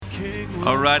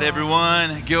All right,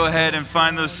 everyone, go ahead and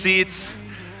find those seats.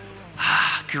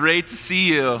 Great to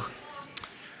see you.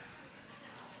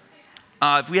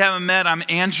 If we haven't met, I'm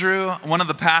Andrew, one of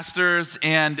the pastors,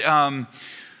 and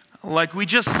like we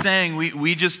just sang,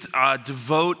 we just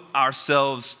devote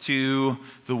ourselves to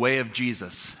the way of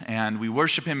Jesus, and we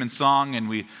worship him in song, and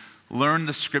we learn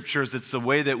the scriptures. It's the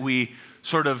way that we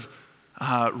sort of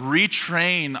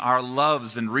retrain our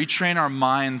loves and retrain our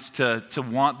minds to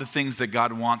want the things that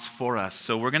God wants for us.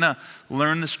 So we're going to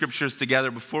learn the scriptures together.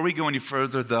 Before we go any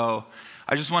further, though,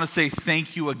 I just want to say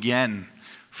thank you again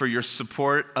for your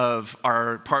support of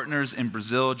our partners in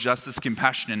Brazil, Justice,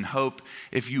 Compassion, and Hope.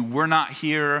 If you were not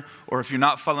here, or if you're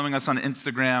not following us on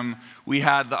Instagram, we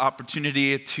had the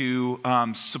opportunity to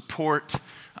support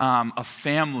a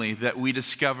family that we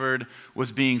discovered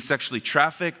was being sexually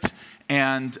trafficked.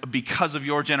 And because of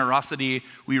your generosity,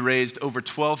 we raised over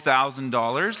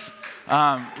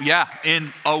 $12,000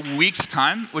 in a week's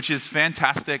time, which is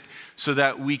fantastic, so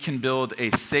that we can build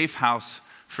a safe house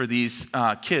for these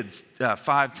kids,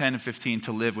 5, 10, and 15,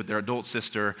 to live with their adult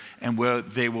sister, and where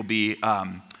they will be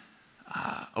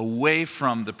away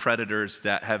from the predators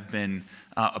that have been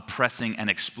oppressing and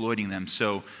exploiting them.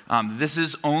 So this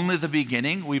is only the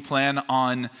beginning. We plan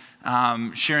on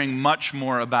sharing much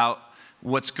more about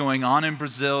what's going on in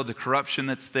Brazil, the corruption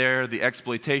that's there, the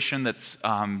exploitation that's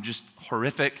just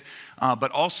horrific, but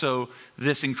also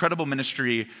this incredible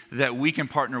ministry that we can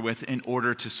partner with in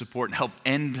order to support and help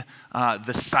end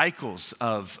the cycles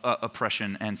of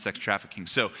oppression and sex trafficking.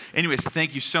 So anyways,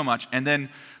 thank you so much. And then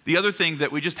the other thing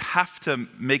that we just have to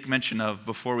make mention of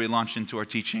before we launch into our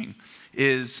teaching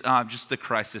is just the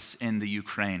crisis in the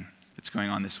Ukraine that's going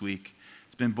on this week.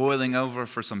 It's been boiling over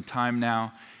for some time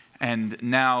now. And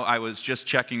now I was just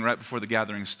checking right before the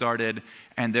gathering started,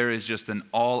 and there is just an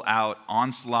all-out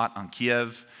onslaught on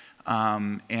Kiev.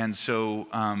 And so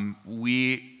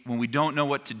when we don't know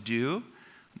what to do,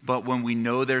 but when we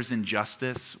know there's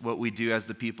injustice, what we do as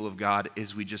the people of God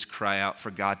is we just cry out for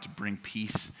God to bring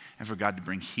peace and for God to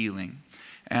bring healing.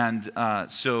 And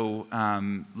so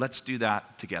let's do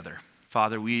that together.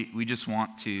 Father, we just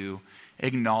want to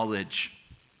acknowledge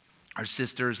our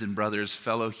sisters and brothers,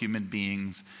 fellow human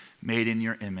beings, made in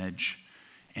your image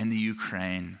in the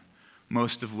Ukraine,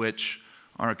 most of which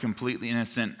are completely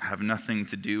innocent, have nothing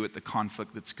to do with the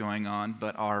conflict that's going on,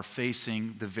 but are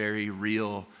facing the very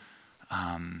real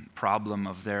problem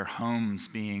of their homes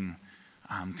being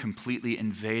completely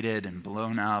invaded and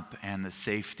blown up, and the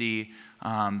safety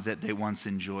that they once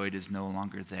enjoyed is no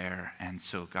longer there. And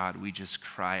so, God, we just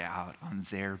cry out on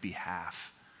their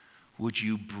behalf. Would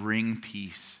you bring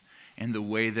peace in the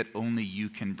way that only you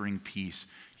can bring peace?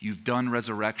 You've done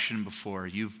resurrection before.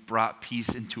 You've brought peace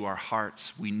into our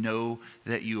hearts. We know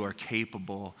that you are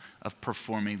capable of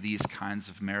performing these kinds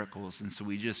of miracles. And so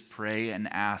we just pray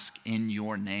and ask in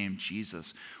your name,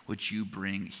 Jesus, would you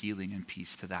bring healing and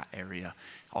peace to that area?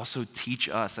 Also teach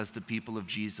us as the people of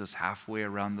Jesus halfway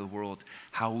around the world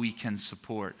how we can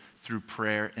support through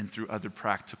prayer and through other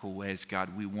practical ways.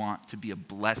 God, we want to be a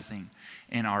blessing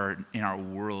in our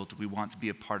world. We want to be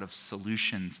a part of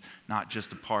solutions, not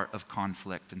just a part of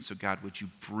conflict. And so, God, would you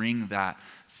bring that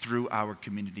through our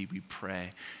community, we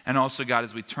pray. And also, God,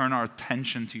 as we turn our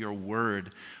attention to your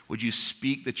word, would you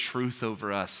speak the truth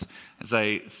over us? As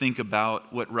I think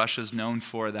about what Russia's known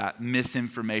for, that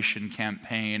misinformation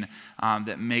campaign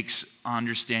that makes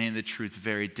understanding the truth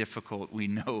very difficult, we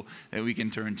know that we can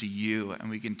turn to you and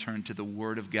we can turn to the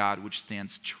word of God, which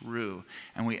stands true.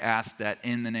 And we ask that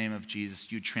in the name of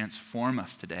Jesus, you transform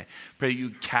us today. Pray you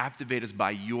captivate us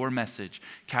by your message,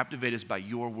 captivate us by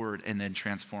your word, and then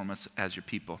transform us as your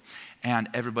people. And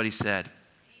everybody said,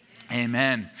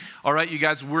 Amen. All right, you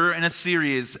guys, we're in a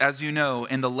series, as you know,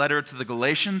 in the letter to the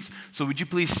Galatians. So would you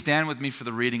please stand with me for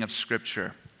the reading of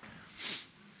Scripture?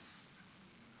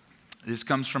 This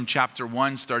comes from chapter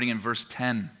 1, starting in verse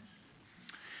 10.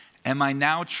 Am I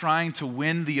now trying to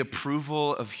win the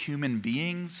approval of human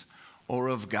beings or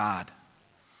of God?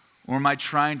 Or am I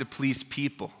trying to please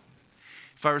people?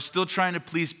 If I were still trying to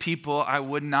please people, I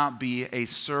would not be a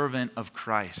servant of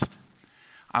Christ.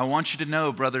 I want you to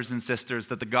know, brothers and sisters,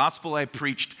 that the gospel I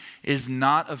preached is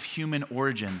not of human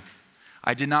origin.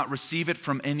 I did not receive it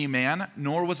from any man,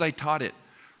 nor was I taught it.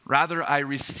 Rather, I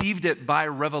received it by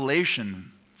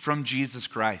revelation from Jesus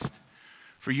Christ.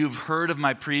 For you've heard of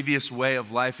my previous way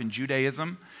of life in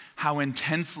Judaism, how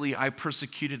intensely I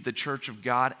persecuted the church of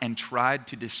God and tried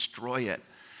to destroy it.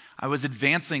 I was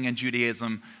advancing in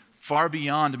Judaism far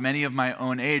beyond many of my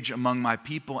own age among my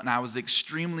people, and I was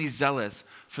extremely zealous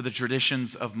for the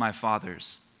traditions of my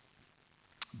fathers.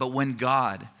 But when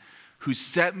God, who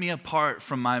set me apart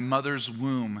from my mother's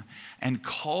womb and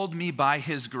called me by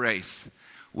his grace,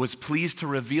 was pleased to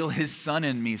reveal his Son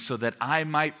in me so that I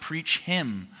might preach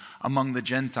him among the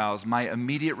Gentiles. My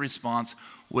immediate response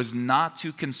was not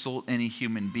to consult any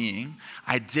human being.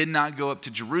 I did not go up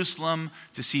to Jerusalem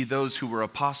to see those who were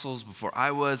apostles before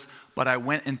I was, but I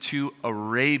went into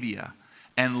Arabia,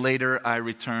 and later I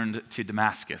returned to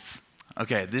Damascus.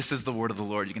 Okay, this is the word of the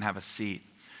Lord. You can have a seat.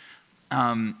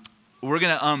 We're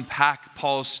going to unpack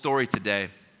Paul's story today.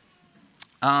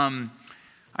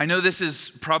 I know this is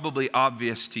probably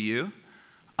obvious to you.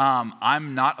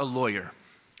 I'm not a lawyer,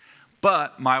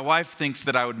 but my wife thinks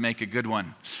that I would make a good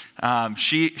one.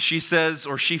 She says,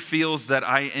 or she feels that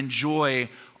I enjoy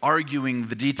arguing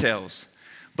the details.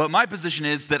 But my position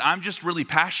is that I'm just really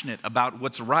passionate about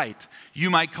what's right. You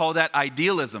might call that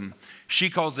idealism. She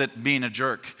calls it being a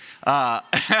jerk.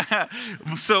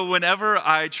 So whenever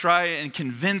I try and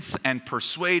convince and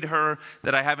persuade her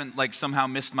that I haven't somehow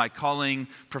missed my calling,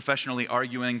 professionally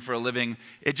arguing for a living,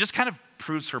 it just kind of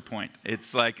proves her point.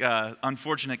 It's like an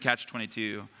unfortunate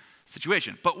catch-22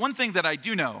 situation. But one thing that I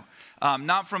do know,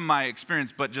 not from my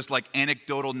experience, but just like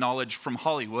anecdotal knowledge from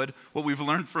Hollywood, what we've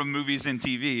learned from movies and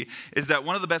TV, is that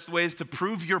one of the best ways to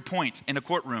prove your point in a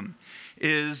courtroom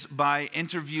is by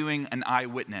interviewing an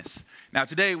eyewitness. Now,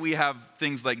 today we have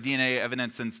things like DNA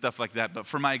evidence and stuff like that, but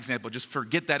for my example, just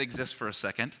forget that exists for a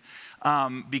second,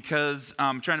 because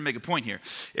I'm trying to make a point here.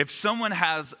 If someone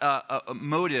has a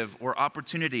motive or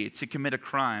opportunity to commit a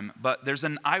crime, but there's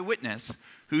an eyewitness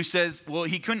who says, well,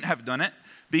 he couldn't have done it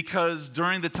because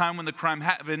during the time when the crime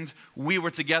happened, we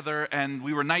were together and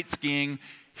we were night skiing.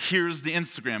 Here's the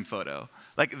Instagram photo.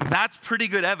 That's pretty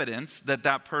good evidence that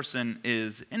that person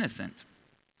is innocent.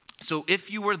 So if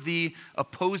you were the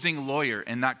opposing lawyer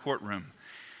in that courtroom,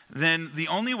 then the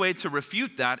only way to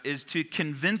refute that is to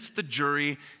convince the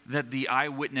jury that the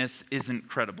eyewitness isn't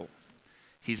credible.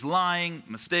 He's lying,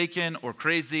 mistaken, or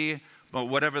crazy. But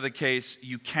whatever the case,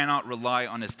 you cannot rely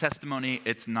on his testimony.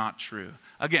 It's not true.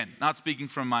 Again, not speaking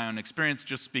from my own experience,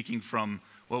 just speaking from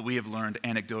what we have learned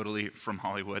anecdotally from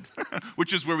Hollywood,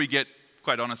 which is where we get,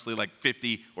 quite honestly,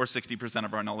 50 or 60%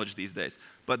 of our knowledge these days.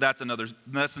 But that's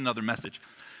another message.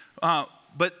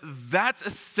 But that's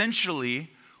essentially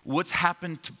what's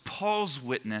happened to Paul's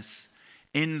witness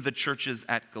in the churches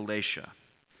at Galatia.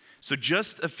 So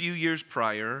just a few years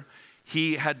prior,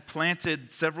 he had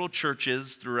planted several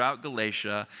churches throughout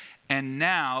Galatia, and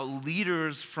now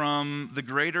leaders from the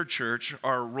greater church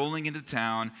are rolling into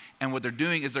town, and what they're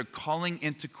doing is they're calling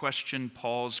into question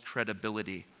Paul's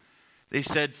credibility. They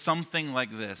said something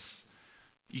like this: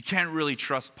 you can't really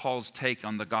trust Paul's take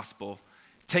on the gospel.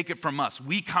 Take it from us.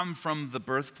 We come from the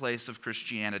birthplace of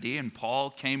Christianity, and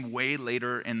Paul came way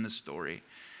later in the story.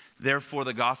 Therefore,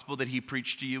 the gospel that he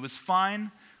preached to you is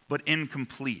fine, but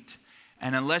incomplete.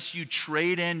 And unless you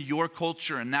trade in your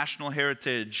culture and national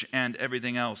heritage and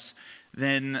everything else,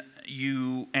 and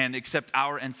accept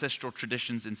our ancestral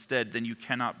traditions instead, then you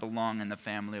cannot belong in the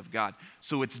family of God.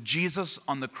 So it's Jesus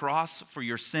on the cross for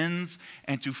your sins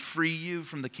and to free you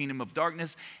from the kingdom of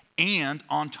darkness. And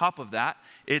on top of that,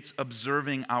 it's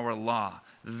observing our law.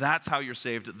 That's how you're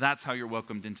saved. That's how you're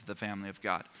welcomed into the family of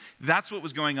God. That's what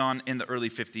was going on in the early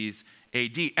 50s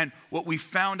AD. And what we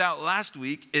found out last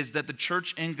week is that the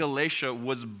church in Galatia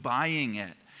was buying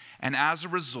it. And as a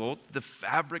result, the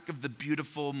fabric of the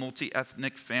beautiful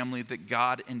multi-ethnic family that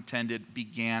God intended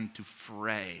began to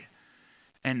fray.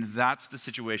 And that's the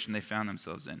situation they found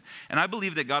themselves in. And I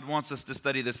believe that God wants us to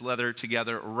study this letter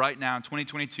together right now in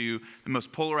 2022, the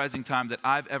most polarizing time that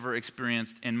I've ever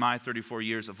experienced in my 34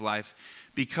 years of life,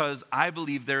 because I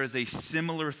believe there is a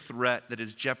similar threat that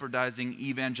is jeopardizing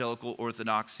evangelical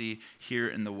orthodoxy here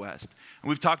in the West. And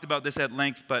we've talked about this at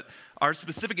length, but our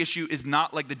specific issue is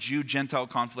not like the Jew-Gentile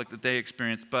conflict that they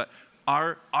experienced, but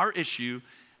our issue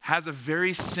has a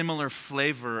very similar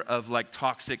flavor of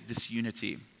toxic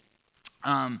disunity.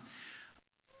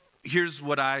 Here's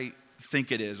what I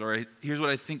think it is, or here's what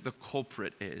I think the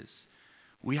culprit is.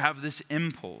 We have this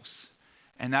impulse,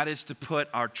 and that is to put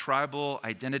our tribal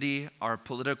identity, our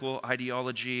political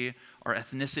ideology, our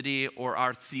ethnicity, or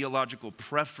our theological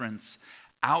preference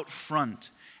out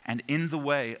front and in the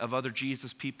way of other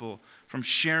Jesus people from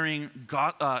sharing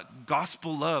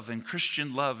gospel love and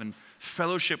Christian love and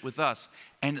fellowship with us.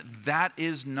 And that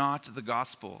is not the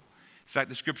gospel. In fact,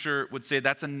 the scripture would say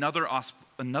that's another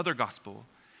gospel,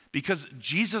 because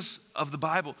Jesus of the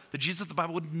Bible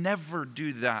would never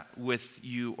do that with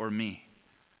you or me.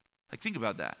 Think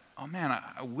about that. Oh man,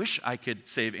 I wish I could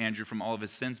save Andrew from all of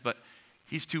his sins, but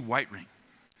he's too white ring.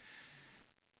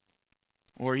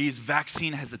 Or he's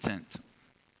vaccine hesitant.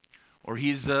 or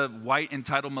he's a white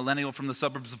entitled millennial from the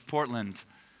suburbs of Portland.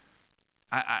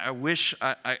 I wish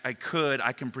I could.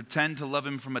 I can pretend to love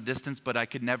him from a distance, but I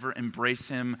could never embrace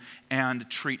him and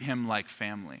treat him like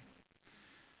family.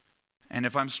 And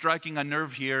if I'm striking a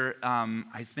nerve here,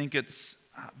 I think it's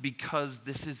because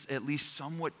this is at least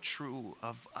somewhat true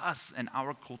of us and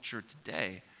our culture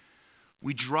today.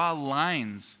 We draw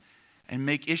lines and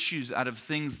make issues out of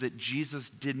things that Jesus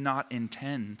did not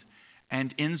intend.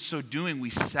 And in so doing, we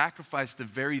sacrifice the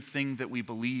very thing that we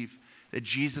believe, that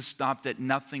Jesus stopped at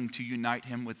nothing to unite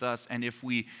him with us. And if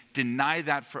we deny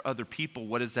that for other people,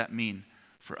 what does that mean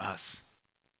for us?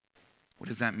 What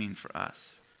does that mean for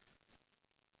us?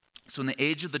 So in the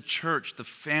age of the church, the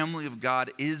family of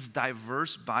God is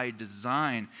diverse by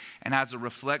design and as a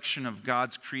reflection of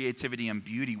God's creativity and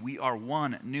beauty. We are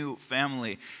one new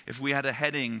family. If we had a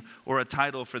heading or a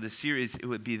title for the series, it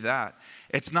would be that.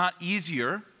 It's not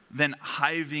easier than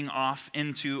hiving off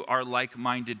into our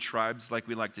like-minded tribes like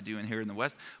we like to do in here in the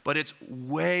West, but it's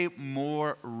way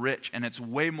more rich and it's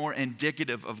way more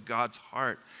indicative of God's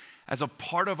heart. As a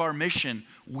part of our mission,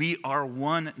 we are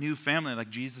one new family, like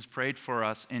Jesus prayed for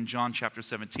us in John chapter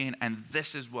 17, and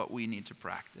this is what we need to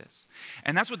practice.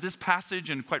 And that's what this passage,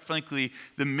 and quite frankly,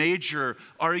 the major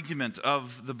argument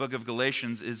of the book of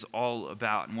Galatians is all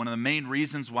about, and one of the main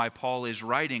reasons why Paul is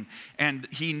writing. And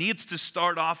he needs to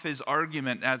start off his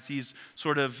argument as he's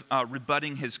sort of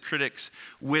rebutting his critics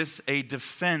with a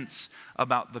defense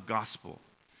about the gospel.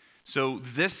 So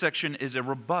this section is a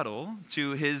rebuttal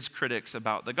to his critics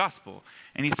about the gospel.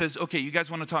 And he says, okay, you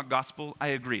guys want to talk gospel? I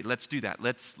agree. Let's do that.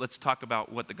 Let's talk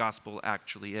about what the gospel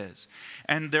actually is.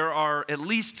 And there are at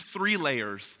least 3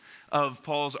 layers of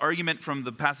Paul's argument from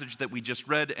the passage that we just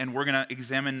read, and we're going to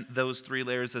examine those 3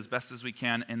 layers as best as we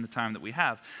can in the time that we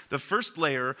have. The first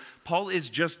layer, Paul is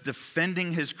just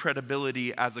defending his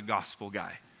credibility as a gospel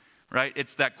guy. Right?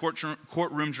 It's that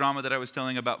courtroom drama that I was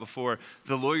telling about before.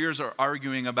 The lawyers are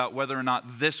arguing about whether or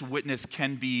not this witness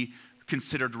can be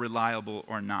considered reliable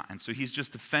or not. And so he's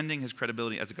just defending his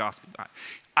credibility as a gospel guy.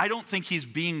 I don't think he's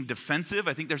being defensive.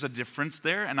 I think there's a difference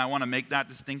there, and I want to make that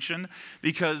distinction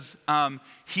because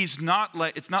it's not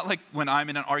like when I'm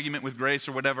in an argument with Grace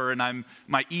or whatever and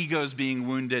my ego's being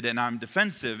wounded and I'm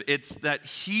defensive. It's that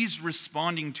he's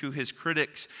responding to his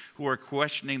critics who are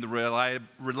questioning the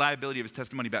reliability of his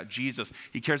testimony about Jesus.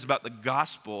 He cares about the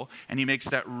gospel, and he makes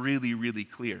that really, really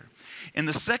clear. In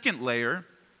the second layer,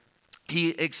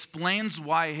 he explains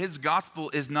why his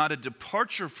gospel is not a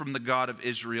departure from the God of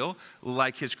Israel,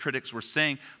 like his critics were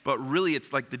saying, but really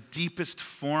it's like the deepest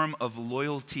form of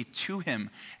loyalty to him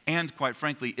and, quite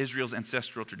frankly, Israel's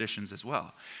ancestral traditions as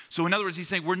well. So in other words, he's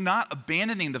saying we're not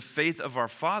abandoning the faith of our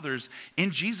fathers.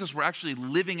 In Jesus, we're actually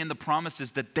living in the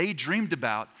promises that they dreamed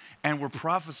about and were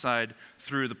prophesied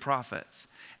through the prophets.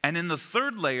 And in the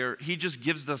third layer, he just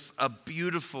gives us a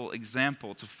beautiful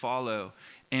example to follow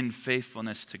in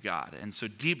faithfulness to God. And so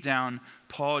deep down,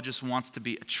 Paul just wants to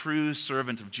be a true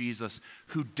servant of Jesus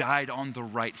who died on the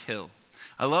right hill.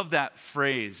 I love that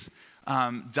phrase,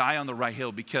 die on the right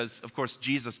hill, because, of course,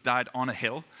 Jesus died on a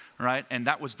hill, right? And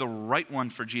that was the right one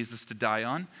for Jesus to die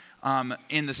on,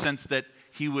 in the sense that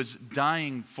he was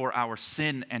dying for our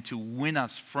sin and to win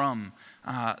us from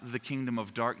the kingdom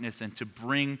of darkness and to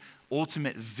bring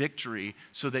ultimate victory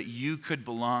so that you could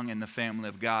belong in the family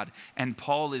of God. And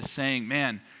Paul is saying,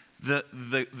 man,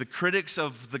 the critics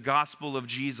of the gospel of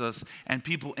Jesus and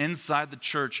people inside the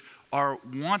church are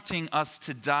wanting us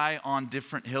to die on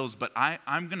different hills, but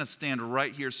I'm going to stand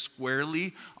right here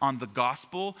squarely on the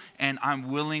gospel, and I'm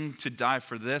willing to die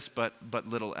for this, but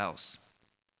little else.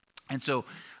 And so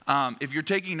if you're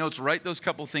taking notes, write those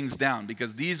couple things down,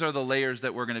 because these are the layers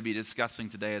that we're going to be discussing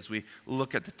today as we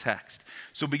look at the text.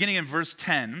 So beginning in verse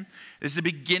 10, this is the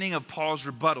beginning of Paul's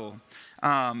rebuttal.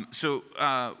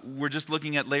 We're just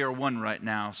looking at layer 1 right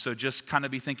now. So just kind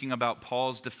of be thinking about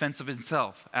Paul's defense of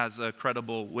himself as a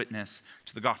credible witness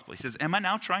to the gospel. He says, am I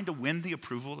now trying to win the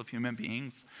approval of human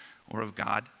beings or of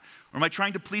God? Or am I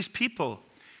trying to please people?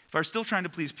 If I were still trying to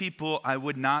please people, I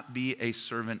would not be a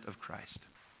servant of Christ.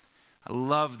 I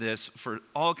love this for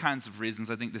all kinds of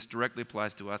reasons. I think this directly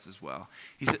applies to us as well.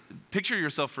 He said, picture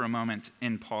yourself for a moment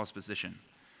in Paul's position.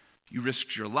 You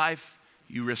risked your life,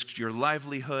 you risked your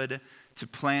livelihood to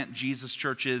plant Jesus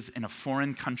churches in a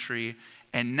foreign country,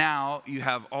 and now you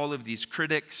have all of these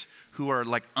critics who are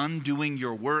like undoing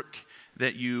your work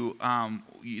that you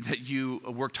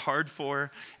worked hard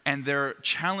for, and they're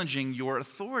challenging your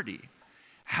authority.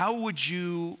 How would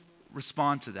you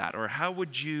respond to that? Or how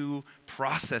would you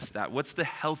process that? What's the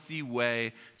healthy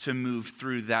way to move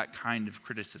through that kind of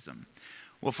criticism?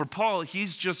 Well, for Paul,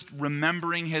 he's just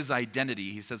remembering his identity.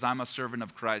 He says, I'm a servant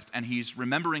of Christ, and he's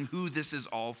remembering who this is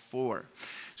all for.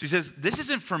 So he says, this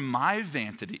isn't for my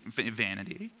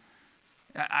vanity.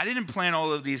 I didn't plant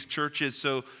all of these churches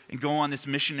and go on this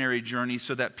missionary journey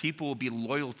so that people will be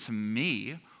loyal to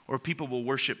me or people will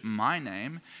worship my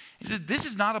name. He said, this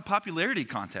is not a popularity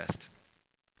contest.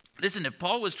 Listen, if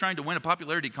Paul was trying to win a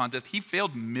popularity contest, he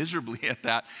failed miserably at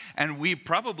that, and we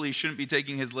probably shouldn't be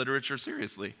taking his literature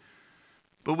seriously.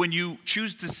 But when you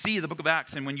choose to see the book of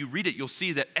Acts and when you read it, you'll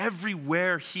see that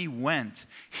everywhere he went,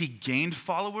 he gained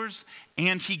followers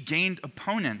and he gained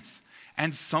opponents.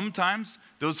 And sometimes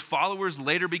those followers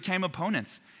later became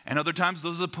opponents. And other times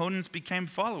those opponents became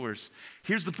followers.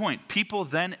 Here's the point. People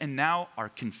then and now are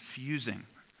confusing.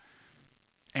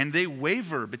 And they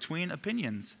waver between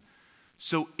opinions.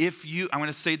 So I'm going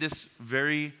to say this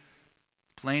very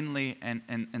plainly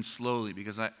and slowly,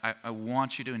 because I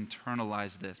want you to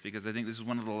internalize this, because I think this is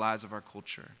one of the lies of our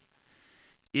culture.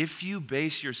 If you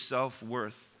base your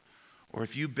self-worth, or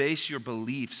if you base your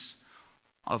beliefs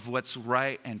of what's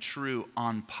right and true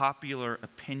on popular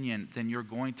opinion, then you're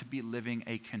going to be living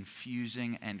a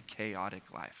confusing and chaotic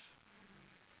life.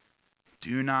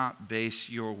 Do not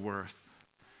base your worth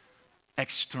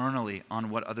externally on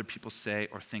what other people say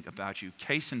or think about you.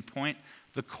 Case in point,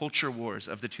 the culture wars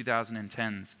of the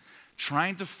 2010s.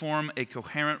 Trying to form a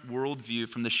coherent worldview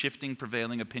from the shifting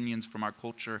prevailing opinions from our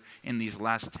culture in these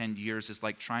last 10 years is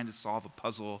like trying to solve a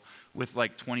puzzle with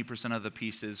like 20% of the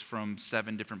pieces from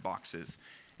 7 different boxes.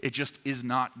 It just is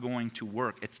not going to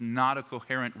work. It's not a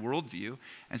coherent worldview.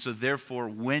 And so therefore,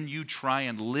 when you try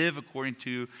and live according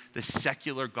to the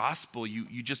secular gospel,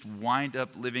 you just wind up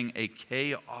living a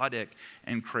chaotic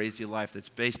and crazy life that's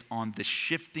based on the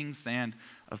shifting sand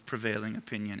of prevailing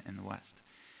opinion in the West.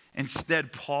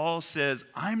 Instead, Paul says,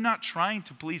 I'm not trying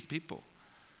to please people.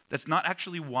 That's not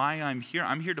actually why I'm here.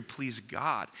 I'm here to please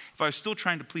God. If I was still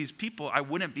trying to please people, I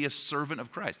wouldn't be a servant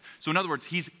of Christ. So in other words,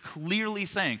 he's clearly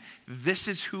saying, this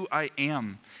is who I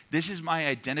am. This is my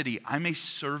identity. I'm a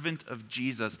servant of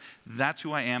Jesus. That's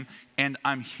who I am, and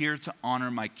I'm here to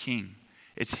honor my King.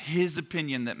 It's his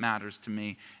opinion that matters to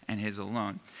me and his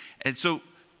alone. And so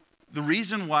the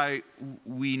reason why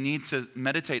we need to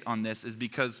meditate on this is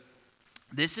because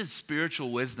this is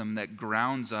spiritual wisdom that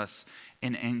grounds us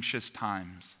in anxious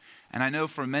times. And I know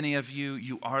for many of you,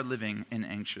 you are living in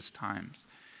anxious times.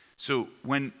 So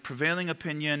when prevailing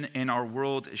opinion in our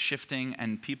world is shifting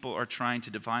and people are trying to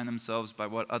define themselves by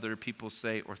what other people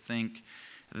say or think,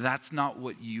 that's not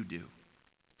what you do.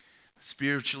 A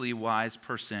spiritually wise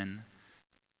person,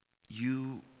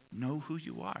 you know who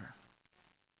you are.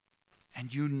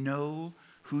 And you know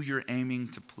who you're aiming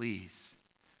to please.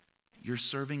 You're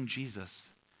serving Jesus.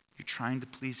 You're trying to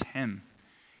please him.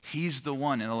 He's the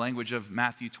one, in the language of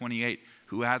Matthew 28,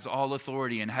 who has all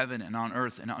authority in heaven and on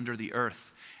earth and under the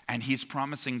earth. And he's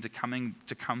promising to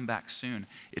come back soon.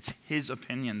 It's his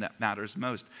opinion that matters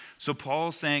most. So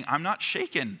Paul's saying, I'm not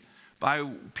shaken by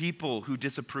people who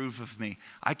disapprove of me.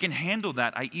 I can handle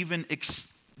that. I even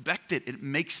expect it. It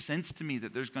makes sense to me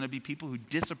that there's going to be people who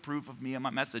disapprove of me and my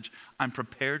message. I'm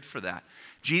prepared for that.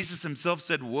 Jesus himself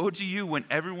said, woe to you when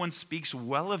everyone speaks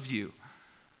well of you.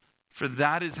 For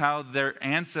that is how their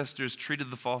ancestors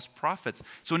treated the false prophets.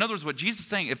 So in other words, what Jesus is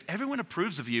saying, if everyone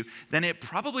approves of you, then it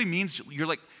probably means you're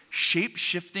like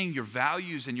shape-shifting your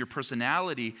values and your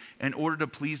personality in order to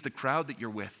please the crowd that you're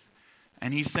with.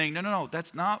 And he's saying, no,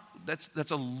 that's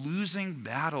a losing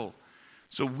battle.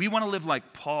 So we want to live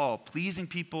like Paul. Pleasing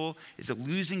people is a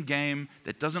losing game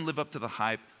that doesn't live up to the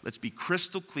hype. Let's be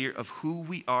crystal clear of who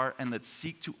we are, and let's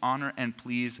seek to honor and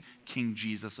please King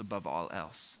Jesus above all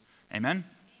else. Amen?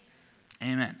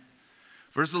 Amen.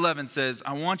 Verse 11 says,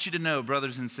 I want you to know,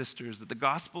 brothers and sisters, that the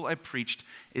gospel I preached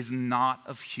is not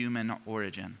of human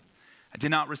origin. I did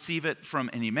not receive it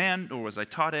from any man, nor was I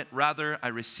taught it. Rather, I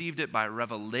received it by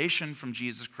revelation from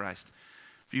Jesus Christ.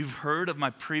 If you've heard of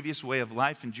my previous way of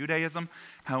life in Judaism,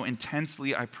 how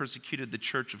intensely I persecuted the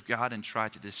church of God and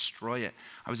tried to destroy it.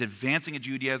 I was advancing in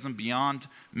Judaism beyond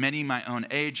many my own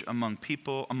age among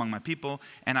my people,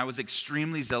 and I was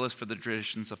extremely zealous for the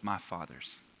traditions of my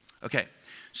fathers. Okay,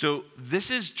 so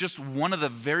this is just one of the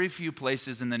very few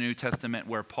places in the New Testament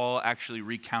where Paul actually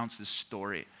recounts his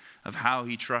story of how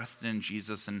he trusted in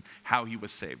Jesus and how he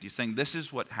was saved. He's saying, this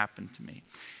is what happened to me.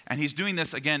 And he's doing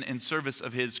this, again, in service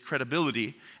of his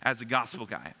credibility as a gospel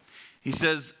guy. He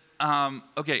says,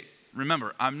 okay,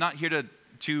 remember, I'm not here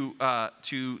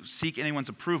to seek anyone's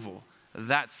approval.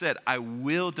 That said, I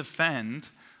will defend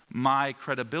my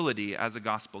credibility as a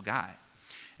gospel guy.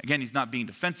 Again, he's not being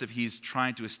defensive. He's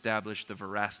trying to establish the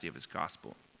veracity of his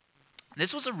gospel.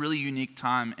 This was a really unique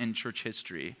time in church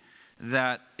history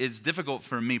that is difficult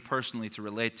for me personally to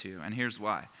relate to, and here's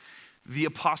why. The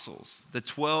apostles, the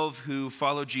 12 who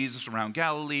followed Jesus around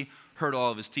Galilee, heard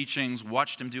all of his teachings,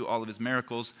 watched him do all of his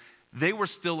miracles, they were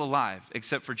still alive,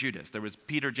 except for Judas. There was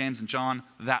Peter, James, and John,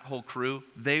 that whole crew.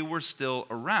 They were still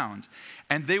around.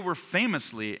 And they were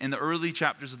famously, in the early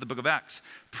chapters of the book of Acts,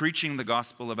 preaching the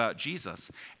gospel about Jesus.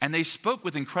 And they spoke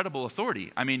with incredible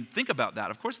authority. I mean, think about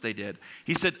that. Of course they did.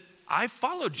 He said, I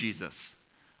followed Jesus.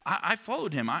 I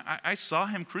followed him. I saw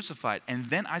him crucified, and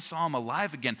then I saw him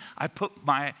alive again. I put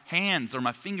my hands or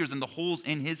my fingers in the holes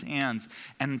in his hands,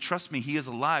 and trust me, he is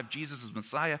alive. Jesus is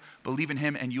Messiah. Believe in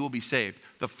him, and you will be saved.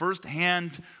 The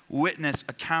first-hand witness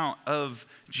account of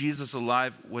Jesus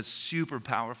alive was super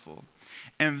powerful.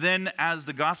 And then as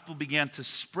the gospel began to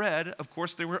spread, of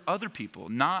course, there were other people,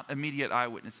 not immediate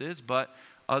eyewitnesses, but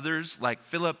others like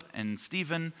Philip and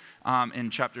Stephen in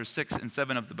chapters 6 and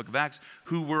 7 of the book of Acts,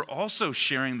 who were also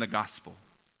sharing the gospel.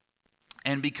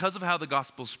 And because of how the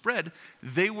gospel spread,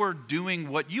 they were doing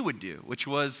what you would do, which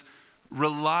was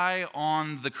rely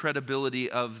on the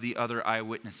credibility of the other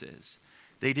eyewitnesses.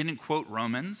 They didn't quote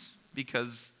Romans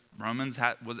because Romans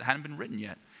hadn't been written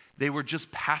yet. They were just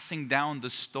passing down the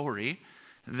story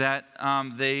that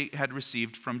they had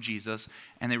received from Jesus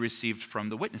and they received from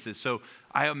the witnesses. So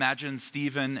I imagine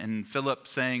Stephen and Philip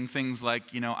saying things like,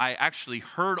 I actually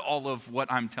heard all of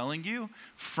what I'm telling you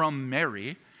from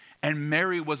Mary, and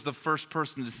Mary was the first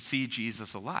person to see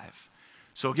Jesus alive.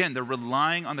 So again, they're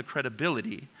relying on the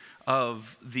credibility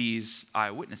of these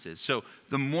eyewitnesses. So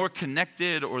the more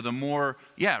connected or the more,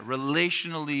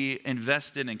 relationally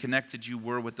invested and connected you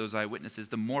were with those eyewitnesses,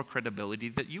 the more credibility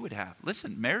that you would have.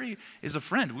 Listen, Mary is a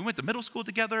friend. We went to middle school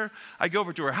together. I go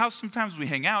over to her house sometimes. We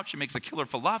hang out. She makes a killer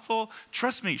falafel.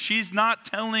 Trust me, she's not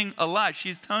telling a lie.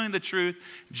 She's telling the truth.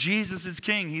 Jesus is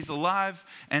king. He's alive.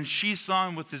 And she saw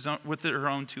him with her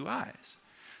own two eyes.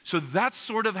 So that's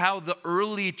sort of how the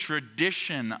early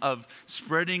tradition of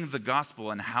spreading the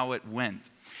gospel and how it went.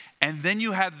 And then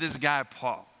you had this guy,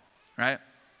 Paul, right?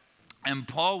 And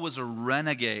Paul was a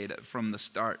renegade from the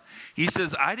start. He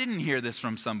says, I didn't hear this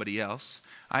from somebody else.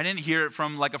 I didn't hear it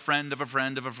from like a friend of a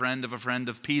friend of a friend of a friend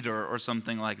of Peter or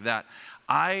something like that.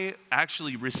 I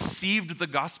actually received the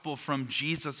gospel from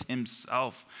Jesus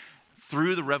himself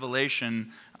through the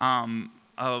revelation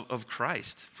of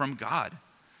Christ, from God.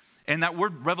 And that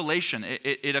word revelation,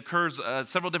 it occurs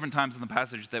several different times in the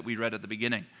passage that we read at the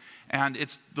beginning. And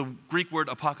it's the Greek word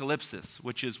apocalypsis,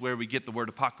 which is where we get the word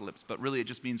apocalypse. But really it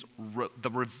just means the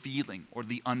revealing or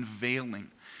the unveiling.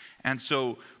 And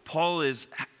so Paul is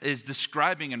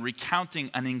describing and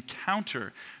recounting an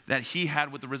encounter that he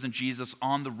had with the risen Jesus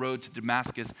on the road to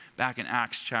Damascus back in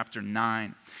Acts chapter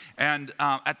 9. And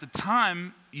at the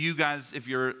time, you guys, if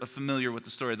you're familiar with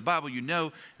the story of the Bible, you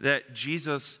know that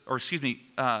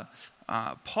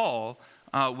Paul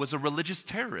was a religious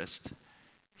terrorist.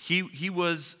 He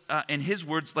was, in his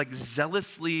words, like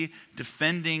zealously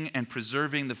defending and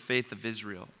preserving the faith of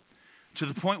Israel, to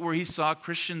the point where he saw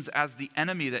Christians as the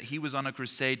enemy that he was on a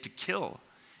crusade to kill.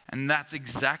 And that's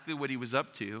exactly what he was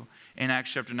up to in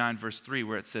Acts chapter 9, verse 3,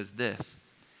 where it says this: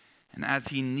 and as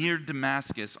he neared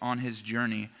Damascus on his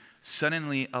journey,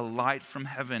 suddenly a light from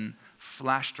heaven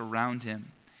flashed around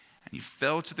him, and he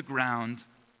fell to the ground,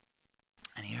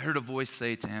 and he heard a voice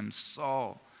say to him,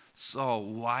 Saul, Saul,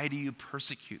 why do you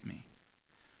persecute me?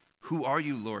 Who are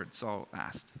you, Lord? Saul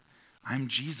asked. I'm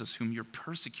Jesus, whom you're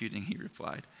persecuting, he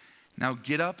replied. Now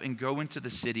get up and go into the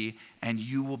city, and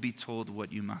you will be told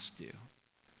what you must do.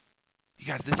 You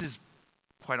guys, this is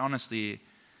quite honestly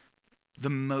the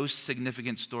most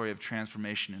significant story of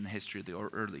transformation in the history of the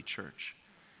early church.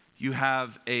 You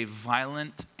have a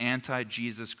violent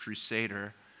anti-Jesus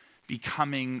crusader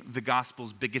becoming the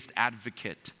gospel's biggest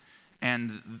advocate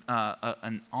and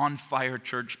an on-fire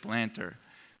church planter.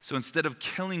 So instead of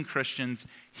killing Christians,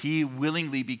 he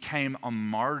willingly became a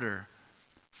martyr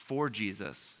for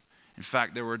Jesus. In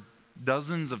fact, there were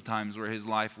dozens of times where his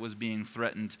life was being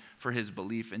threatened for his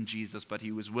belief in Jesus, but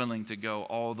he was willing to go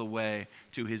all the way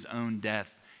to his own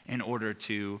death in order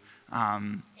to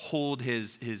hold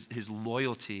his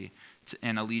loyalty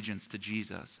and allegiance to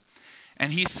Jesus.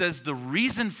 And he says the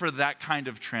reason for that kind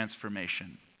of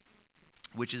transformation,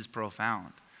 which is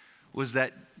profound, was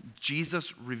that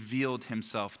Jesus revealed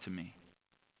himself to me.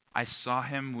 I saw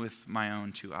him with my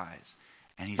own two eyes.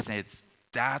 And he said,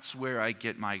 that's where I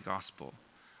get my gospel.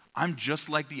 I'm just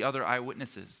like the other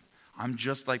eyewitnesses. I'm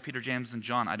just like Peter, James, and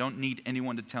John. I don't need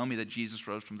anyone to tell me that Jesus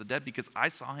rose from the dead because I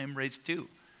saw him raised too.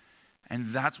 And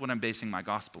that's what I'm basing my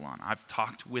gospel on. I've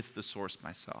talked with the source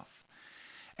myself.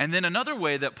 And then another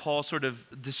way that Paul sort of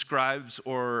describes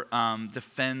or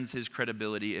defends his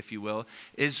credibility, if you will,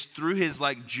 is through his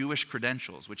Jewish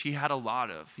credentials, which he had a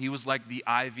lot of. He was like the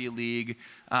Ivy League,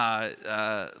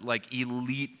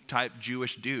 elite type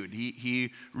Jewish dude.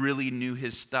 He really knew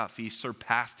his stuff. He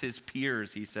surpassed his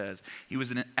peers, he says. He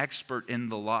was an expert in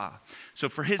the law. So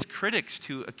for his critics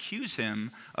to accuse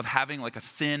him of having a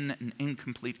thin and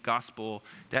incomplete gospel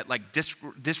that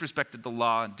disrespected the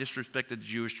law and disrespected the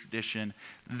Jewish tradition,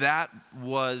 that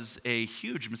was a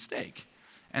huge mistake.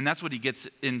 And that's what he gets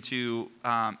into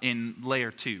in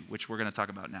layer 2, which we're going to talk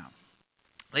about now.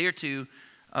 Layer 2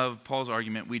 of Paul's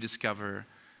argument, we discover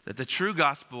that the true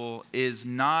gospel is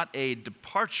not a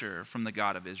departure from the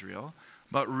God of Israel,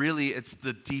 but really it's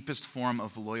the deepest form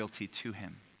of loyalty to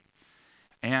him.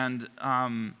 And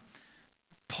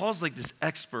Paul's this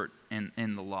expert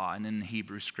in the law and in the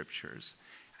Hebrew scriptures.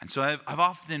 And so I've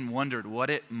often wondered what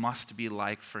it must be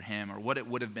like for him, or what it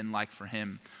would have been like for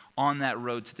him on that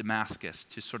road to Damascus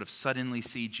to sort of suddenly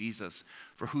see Jesus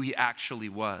for who he actually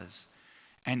was.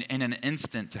 And in an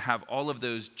instant to have all of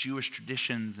those Jewish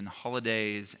traditions and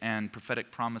holidays and prophetic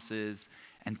promises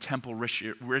and temple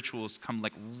rituals come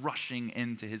rushing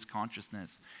into his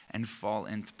consciousness and fall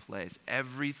into place.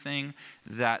 Everything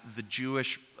that the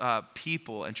Jewish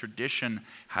people and tradition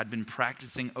had been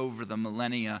practicing over the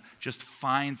millennia just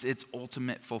finds its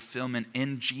ultimate fulfillment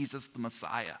in Jesus the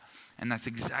Messiah. And that's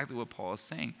exactly what Paul is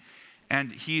saying.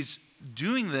 And he's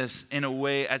doing this in a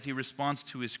way as he responds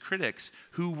to his critics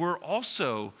who were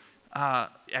also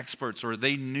experts, or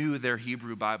they knew their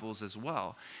Hebrew Bibles as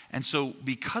well. And so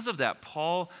because of that,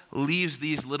 Paul leaves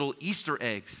these little Easter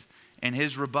eggs in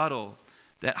his rebuttal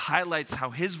that highlights how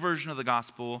his version of the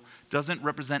gospel doesn't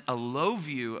represent a low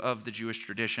view of the Jewish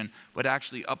tradition, but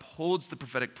actually upholds the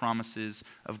prophetic promises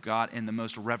of God in the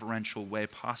most reverential way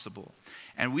possible.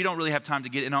 And we don't really have time to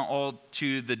get in all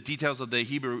to the details of the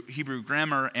Hebrew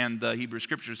grammar and the Hebrew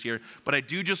scriptures here, but I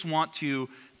do just want to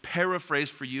paraphrase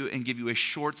for you and give you a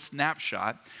short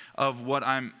snapshot of what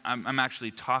I'm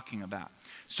actually talking about.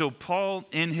 So Paul,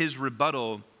 in his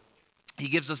rebuttal, he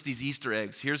gives us these Easter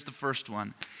eggs. Here's the first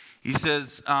one. He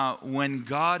says, when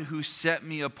God who set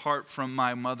me apart from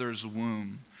my mother's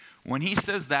womb. When he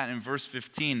says that in verse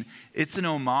 15, it's an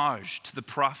homage to the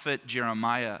prophet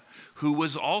Jeremiah, who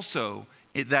was also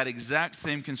that exact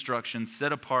same construction,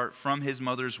 set apart from his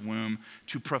mother's womb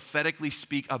to prophetically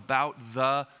speak about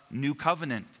the new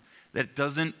covenant that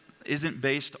isn't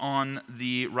based on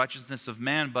the righteousness of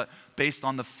man, but based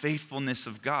on the faithfulness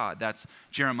of God. That's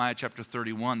Jeremiah chapter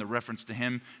 31. The reference to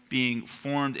him being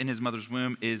formed in his mother's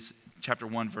womb is chapter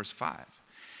 1, verse 5.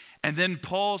 And then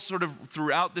Paul sort of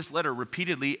throughout this letter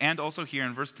repeatedly, and also here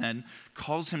in verse 10,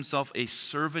 calls himself a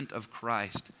servant of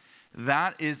Christ.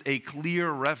 That is a clear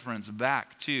reference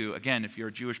back to, again, if you're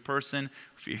a Jewish person,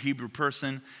 if you're a Hebrew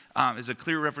person, is a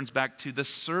clear reference back to the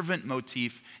servant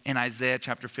motif in Isaiah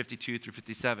chapter 52 through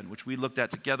 57, which we looked at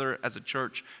together as a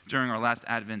church during our last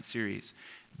Advent series.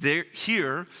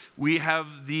 Here we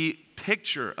have the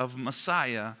picture of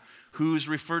Messiah, who's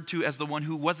referred to as the one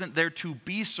who wasn't there to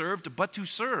be served, but to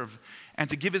serve, and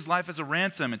to give his life as a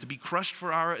ransom, and to be crushed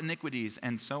for our iniquities,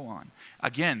 and so on.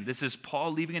 Again, this is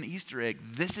Paul leaving an Easter egg.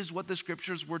 This is what the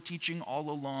scriptures were teaching all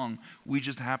along. We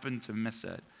just happened to miss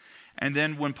it. And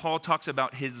then when Paul talks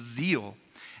about his zeal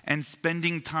and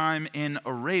spending time in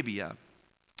Arabia,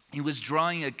 he was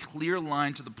drawing a clear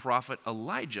line to the prophet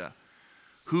Elijah,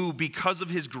 who, because of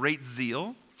his great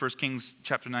zeal, 1 Kings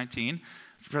chapter 19,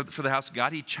 for the house of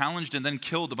God, he challenged and then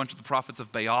killed a bunch of the prophets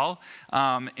of Baal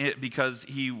because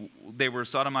they were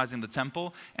sodomizing the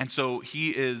temple. And so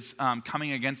he is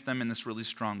coming against them in this really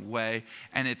strong way.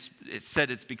 And it's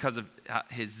said it's because of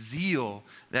his zeal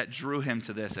that drew him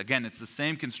to this. Again, it's the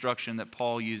same construction that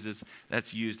Paul uses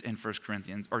that's used in 1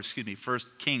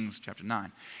 Kings chapter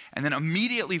 9. And then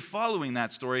immediately following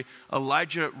that story,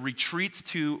 Elijah retreats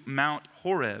to Mount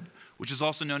Horeb, which is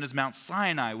also known as Mount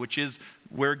Sinai, which is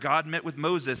where God met with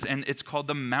Moses, and it's called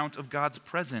the Mount of God's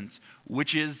Presence,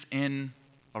 which is in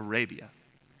Arabia.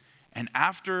 And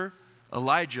after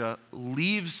Elijah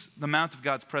leaves the Mount of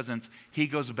God's Presence, he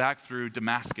goes back through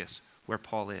Damascus, where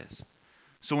Paul is.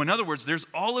 So in other words, there's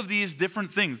all of these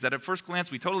different things that at first glance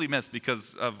we totally miss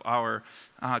because of our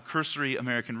cursory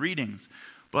American readings.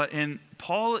 But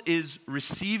Paul is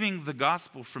receiving the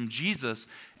gospel from Jesus,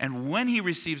 and when he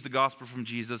receives the gospel from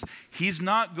Jesus, he's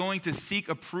not going to seek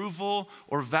approval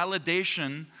or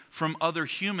validation from other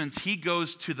humans. He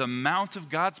goes to the Mount of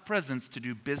God's Presence to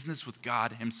do business with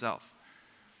God himself.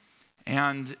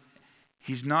 And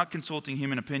he's not consulting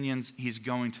human opinions, he's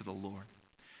going to the Lord.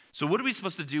 So what are we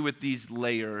supposed to do with these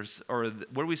layers, or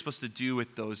what are we supposed to do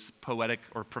with those poetic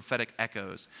or prophetic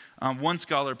echoes? One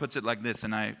scholar puts it like this,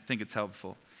 and I think it's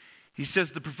helpful. He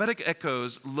says, the prophetic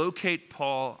echoes locate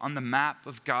Paul on the map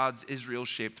of God's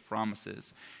Israel-shaped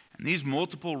promises. And these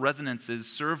multiple resonances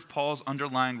serve Paul's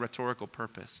underlying rhetorical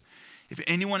purpose. If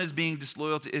anyone is being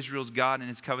disloyal to Israel's God and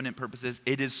his covenant purposes,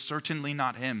 it is certainly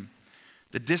not him.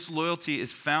 The disloyalty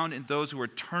is found in those who are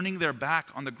turning their back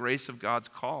on the grace of God's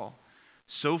call.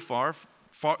 So far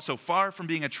from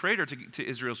being a traitor to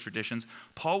Israel's traditions,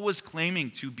 Paul was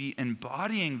claiming to be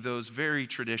embodying those very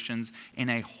traditions in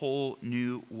a whole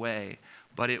new way.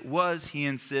 But it was, he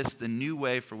insists, the new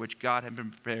way for which God had been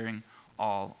preparing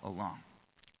all along.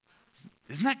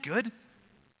 Isn't that good?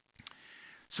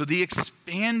 So the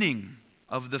expanding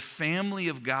of the family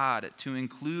of God to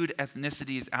include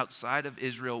ethnicities outside of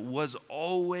Israel was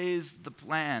always the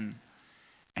plan.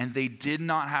 And they did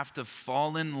not have to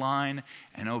fall in line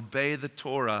and obey the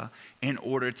Torah in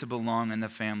order to belong in the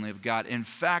family of God. In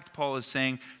fact, Paul is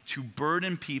saying to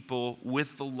burden people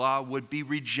with the law would be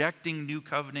rejecting new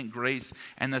covenant grace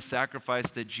and the sacrifice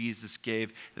that Jesus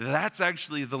gave. That's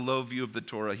actually the low view of the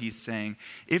Torah. He's saying,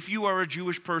 if you are a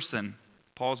Jewish person,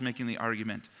 Paul's making the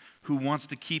argument, who wants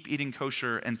to keep eating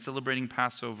kosher and celebrating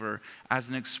Passover as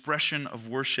an expression of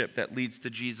worship that leads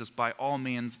to Jesus, by all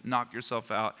means, knock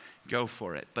yourself out, go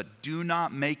for it. But do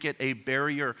not make it a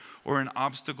barrier or an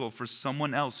obstacle for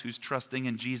someone else who's trusting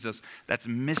in Jesus. That's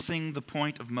missing the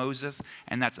point of Moses,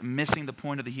 and that's missing the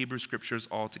point of the Hebrew Scriptures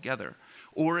altogether.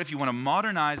 Or if you want to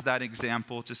modernize that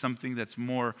example to something that's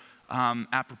more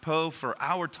apropos for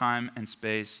our time and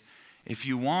space, if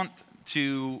you want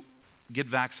to get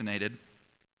vaccinated,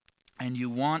 and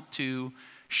you want to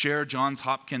share Johns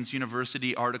Hopkins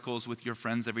University articles with your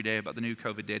friends every day about the new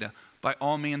COVID data, by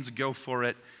all means, go for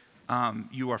it.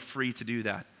 You are free to do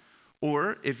that.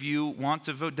 Or if you want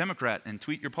to vote Democrat and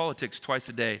tweet your politics twice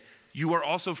a day, you are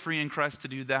also free in Christ to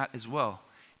do that as well.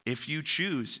 If you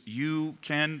choose, you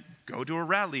can go to a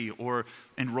rally or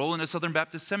enroll in a Southern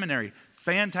Baptist seminary.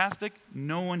 Fantastic.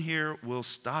 No one here will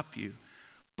stop you.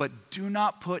 But do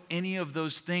not put any of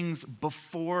those things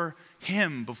before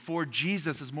him, before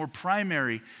Jesus, as more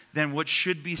primary than what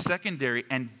should be secondary.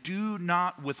 And do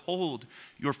not withhold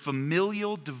your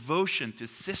familial devotion to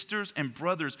sisters and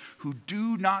brothers who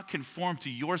do not conform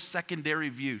to your secondary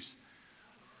views.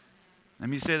 Let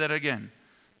me say that again.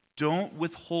 Don't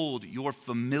withhold your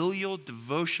familial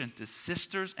devotion to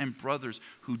sisters and brothers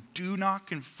who do not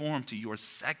conform to your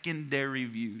secondary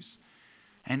views.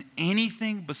 And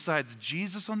anything besides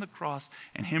Jesus on the cross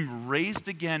and him raised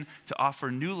again to offer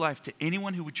new life to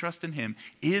anyone who would trust in him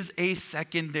is a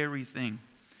secondary thing.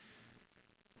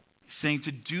 He's saying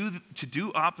to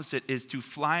do opposite is to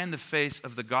fly in the face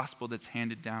of the gospel that's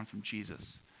handed down from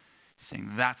Jesus. He's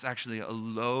saying that's actually a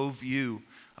low view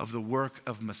of the work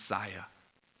of Messiah.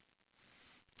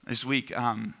 This week,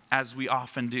 as we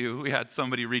often do, we had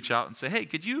somebody reach out and say, hey,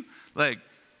 could you, like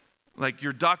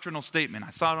your doctrinal statement,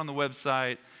 I saw it on the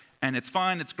website, and it's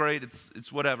fine, it's great,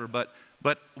 it's whatever, but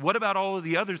what about all of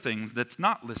the other things that's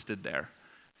not listed there?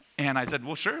 And I said,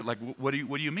 well, sure, like, what do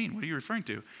you mean? What are you referring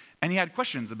to? And he had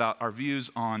questions about our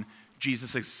views on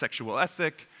Jesus' sexual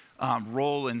ethic,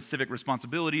 role and civic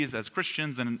responsibilities as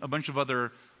Christians, and a bunch of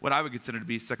other, what I would consider to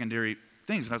be secondary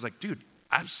things. And I was like, dude,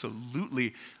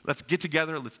 absolutely, let's get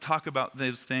together, let's talk about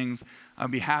those things.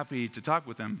 I'd be happy to talk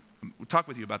with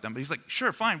you about them. But he's like,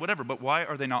 sure, fine, whatever, but why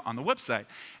are they not on the website?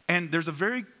 And there's a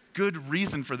very good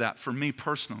reason for that for me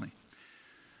personally.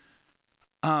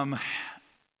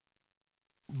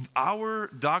 Our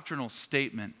doctrinal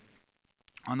statement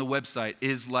on the website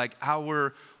is like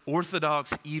our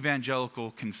Orthodox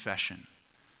evangelical confession.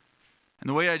 And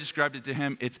the way I described it to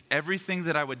him, it's everything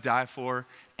that I would die for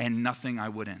and nothing I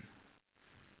wouldn't.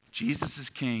 Jesus is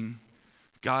king,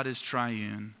 God is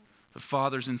triune, the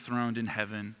Father's enthroned in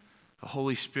heaven, the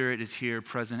Holy Spirit is here,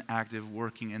 present, active,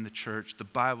 working in the church. The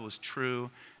Bible is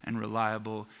true and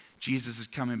reliable. Jesus is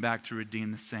coming back to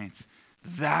redeem the saints.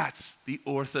 That's the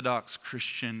Orthodox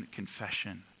Christian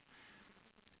confession.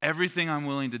 Everything I'm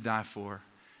willing to die for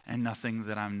and nothing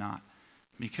that I'm not,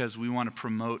 because we want to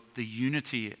promote the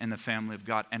unity in the family of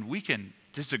God. And we can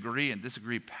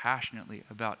disagree passionately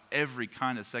about every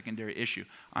kind of secondary issue.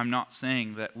 I'm not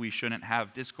saying that we shouldn't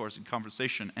have discourse and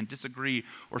conversation and disagree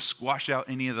or squash out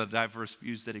any of the diverse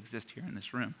views that exist here in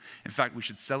this room. In fact, we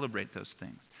should celebrate those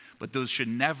things. But those should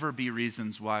never be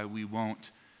reasons why we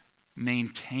won't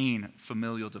maintain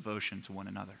familial devotion to one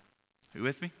another. Are you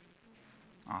with me?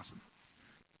 Awesome.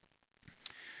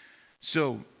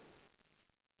 So,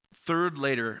 third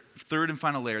and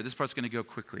final layer, this part's going to go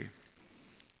quickly.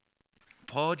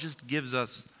 Paul just gives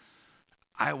us,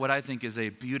 what I think is a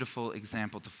beautiful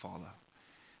example to follow.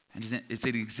 And it's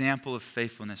an example of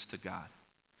faithfulness to God.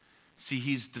 See,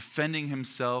 he's defending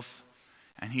himself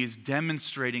and he's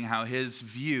demonstrating how his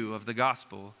view of the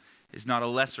gospel is not a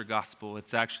lesser gospel,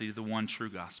 it's actually the one true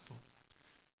gospel.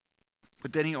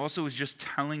 But then he also is just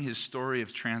telling his story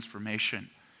of transformation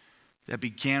that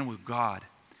began with God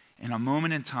in a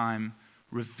moment in time,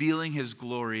 revealing his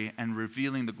glory and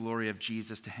revealing the glory of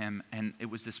Jesus to him. And it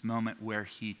was this moment where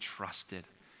he trusted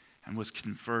and was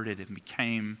converted and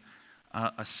became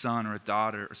a son or a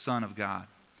daughter, a son of God.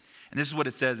 And this is what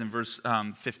it says in verse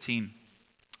 15.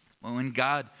 Well, when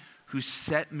God, who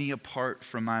set me apart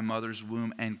from my mother's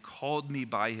womb and called me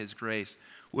by his grace,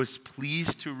 was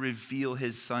pleased to reveal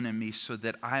his son in me so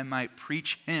that I might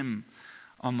preach him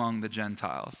among the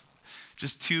Gentiles.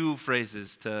 Just two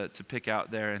phrases to pick out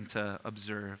there and to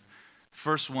observe.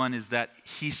 First one is that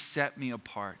he set me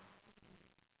apart.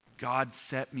 God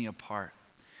set me apart.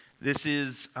 This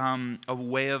is a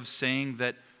way of saying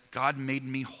that God made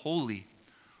me holy,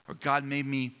 or God made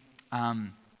me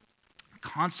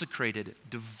consecrated,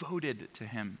 devoted to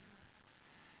him.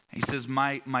 He says,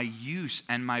 my use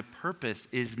and my purpose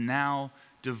is now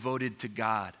devoted to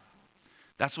God.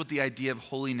 That's what the idea of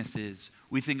holiness is.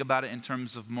 We think about it in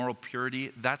terms of moral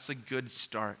purity. That's a good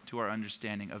start to our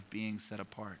understanding of being set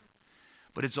apart.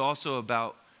 But it's also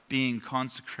about being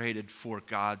consecrated for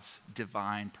God's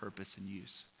divine purpose and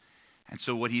use. And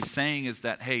so what he's saying is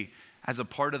that, hey, as a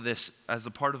part of this, as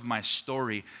a part of my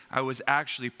story, I was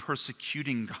actually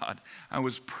persecuting God. I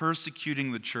was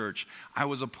persecuting the church. I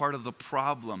was a part of the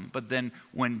problem. But then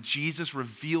when Jesus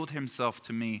revealed himself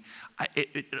to me,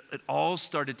 it all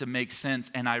started to make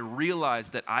sense. And I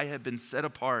realized that I had been set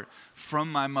apart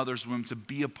from my mother's womb to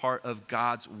be a part of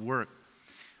God's work.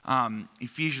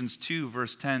 Ephesians 2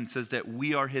 verse 10 says that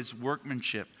we are his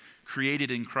workmanship,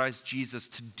 created in Christ Jesus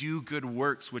to do good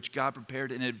works which God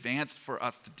prepared in advance for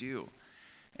us to do.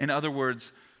 In other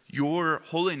words, your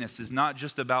holiness is not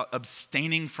just about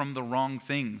abstaining from the wrong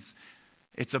things.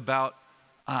 It's about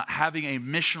having a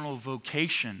missional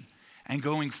vocation and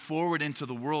going forward into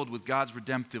the world with God's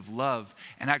redemptive love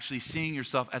and actually seeing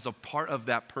yourself as a part of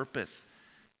that purpose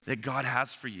that God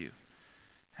has for you.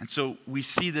 And so we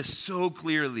see this so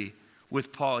clearly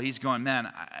with Paul. He's going,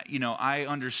 man, I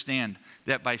understand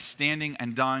that by standing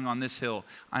and dying on this hill,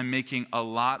 I'm making a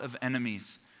lot of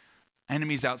enemies.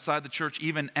 Enemies outside the church,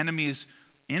 even enemies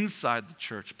inside the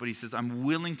church. But he says, I'm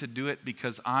willing to do it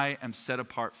because I am set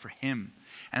apart for him.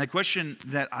 And the question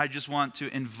that I just want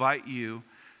to invite you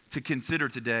to consider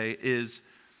today is,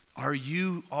 are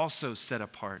you also set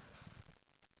apart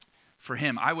for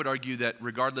him? I would argue that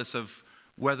regardless of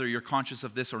whether you're conscious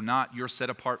of this or not, you're set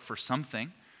apart for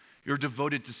something. You're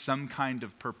devoted to some kind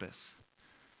of purpose.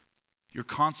 You're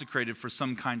consecrated for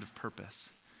some kind of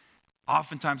purpose.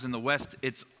 Oftentimes in the West,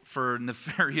 it's for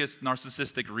nefarious,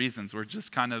 narcissistic reasons. We're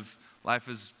just kind of, life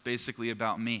is basically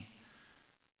about me.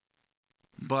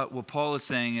 But what Paul is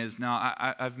saying is, no,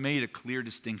 I've made a clear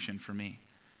distinction for me.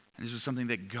 And this is something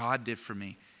that God did for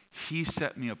me. He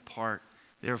set me apart.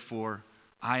 Therefore,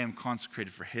 I am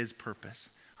consecrated for his purpose.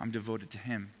 I'm devoted to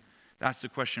him. That's the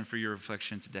question for your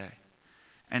reflection today.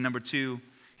 And number two,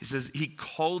 he says, he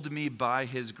called me by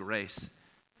his grace.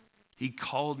 He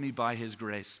called me by his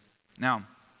grace. Now,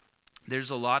 there's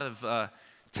a lot of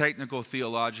technical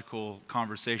theological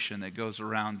conversation that goes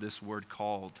around this word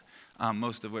called,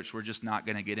 most of which we're just not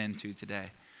going to get into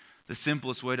today. The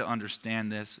simplest way to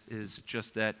understand this is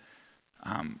just that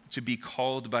to be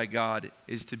called by God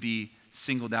is to be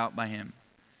singled out by him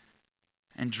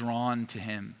and drawn to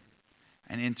him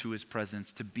and into his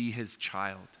presence, to be his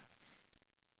child.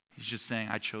 He's just saying,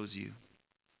 I chose you.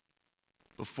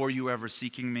 Before you ever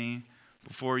seeking me,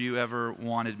 before you ever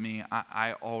wanted me,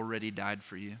 I already died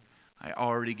for you. I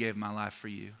already gave my life for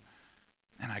you.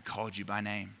 And I called you by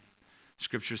name.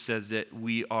 Scripture says that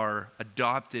we are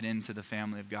adopted into the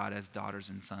family of God as daughters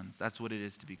and sons. That's what it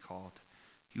is to be called.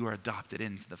 You are adopted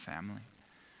into the family.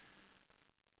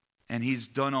 And he's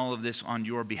done all of this on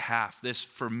your behalf. This,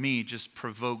 for me, just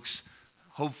provokes,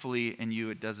 hopefully in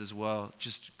you it does as well,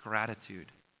 just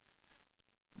gratitude.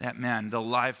 That, man, the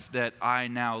life that I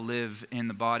now live in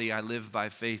the body, I live by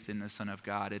faith in the Son of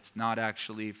God. It's not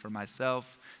actually for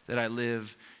myself that I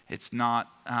live. It's not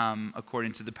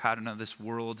according to the pattern of this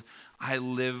world. I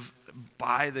live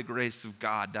by the grace of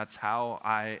God. That's how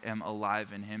I am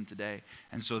alive in him today.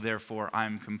 And so therefore,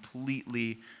 I'm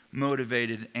completely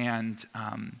motivated and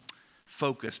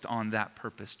focused on that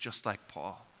purpose, just like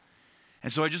Paul.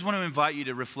 And so I just want to invite you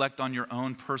to reflect on your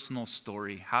own personal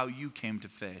story, how you came to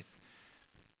faith,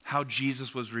 how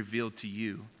Jesus was revealed to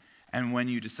you, and when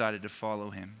you decided to follow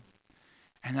him.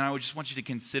 And then I would just want you to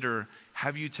consider,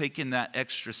 have you taken that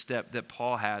extra step that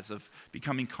Paul has of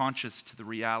becoming conscious to the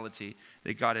reality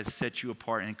that God has set you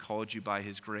apart and called you by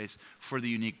his grace for the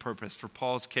unique purpose? For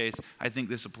Paul's case, I think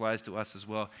this applies to us as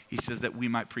well. He says that we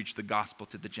might preach the gospel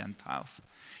to the Gentiles.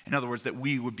 In other words, that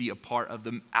we would be a part of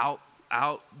the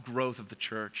outgrowth of the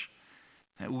church,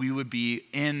 that we would be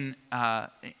in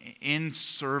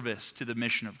service to the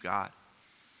mission of God.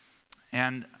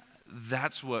 And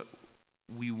that's what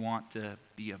we want to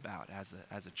be about as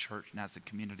a church and as a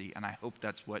community. And I hope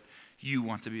that's what you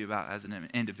want to be about as an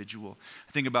individual.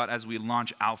 I think about as we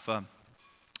launch Alpha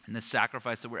and the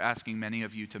sacrifice that we're asking many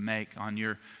of you to make on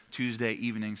your Tuesday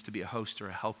evenings to be a host or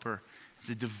a helper,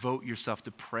 to devote yourself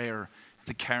to prayer,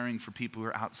 to caring for people who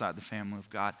are outside the family of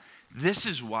God. This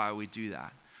is why we do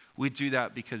that. We do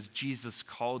that because Jesus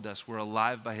called us. We're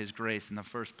alive by his grace in the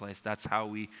first place. That's how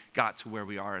we got to where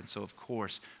we are. And so, of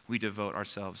course, we devote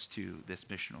ourselves to this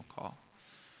missional call.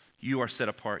 You are set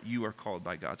apart. You are called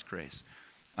by God's grace.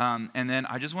 And then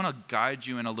I just want to guide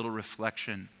you in a little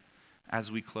reflection as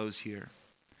we close here,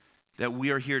 that we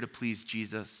are here to please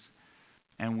Jesus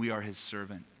and we are his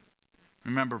servant.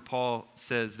 Remember, Paul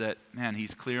says that, man,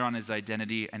 he's clear on his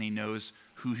identity and he knows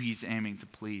who he's aiming to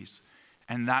please.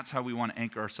 And that's how we want to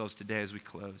anchor ourselves today as we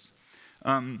close.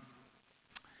 I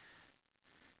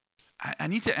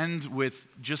need to end with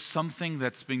just something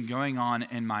that's been going on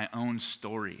in my own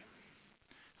story.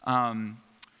 I've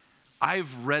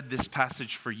read this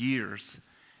passage for years,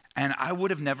 and I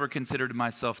would have never considered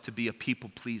myself to be a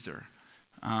people pleaser.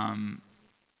 At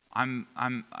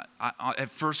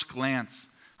first glance,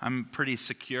 I'm pretty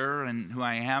secure in who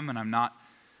I am, and I'm not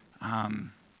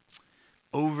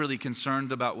overly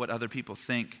concerned about what other people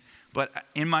think. But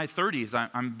in my 30s,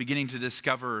 I'm beginning to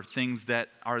discover things that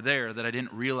are there that I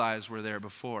didn't realize were there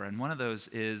before. And one of those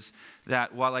is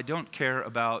that while I don't care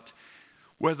about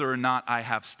whether or not I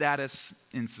have status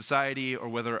in society or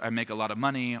whether I make a lot of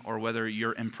money or whether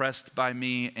you're impressed by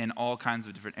me in all kinds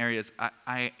of different areas,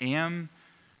 I am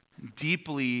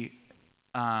deeply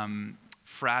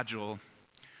fragile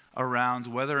around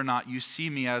whether or not you see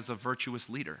me as a virtuous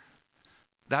leader.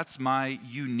 That's my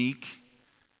unique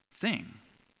thing,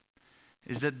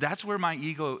 is that that's where my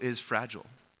ego is fragile.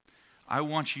 I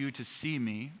want you to see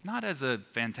me, not as a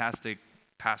fantastic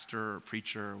pastor or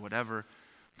preacher or whatever,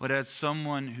 but as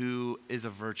someone who is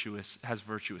has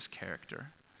virtuous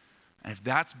character. And if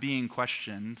that's being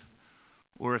questioned,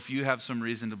 or if you have some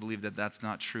reason to believe that that's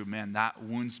not true, man, that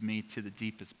wounds me to the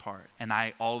deepest part. And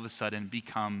I all of a sudden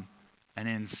become an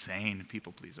insane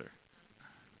people pleaser.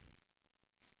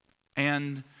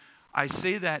 And I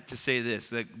say that to say this,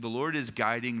 that the Lord is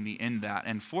guiding me in that.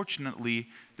 And fortunately,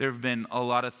 there have been a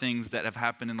lot of things that have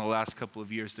happened in the last couple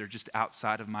of years that are just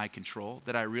outside of my control,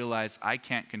 that I realize I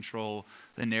can't control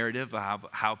the narrative of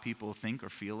how people think or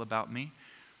feel about me.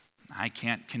 I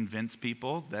can't convince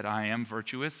people that I am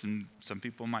virtuous, and some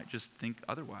people might just think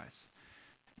otherwise.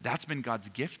 That's been God's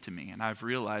gift to me. And I've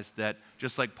realized that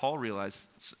just like Paul realized,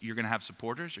 you're going to have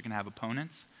supporters, you're going to have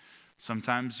opponents.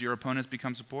 Sometimes your opponents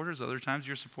become supporters, other times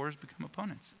your supporters become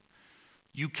opponents.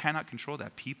 You cannot control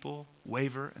that. People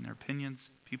waver in their opinions.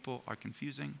 People are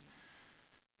confusing.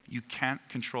 You can't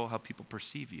control how people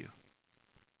perceive you.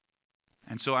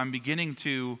 And so I'm beginning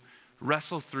to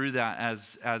wrestle through that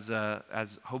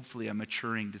as hopefully a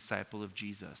maturing disciple of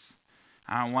Jesus.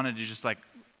 And I wanted to just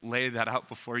lay that out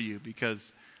before you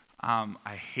because I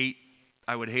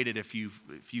would hate it if you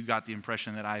got the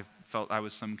impression that I felt I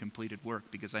was some completed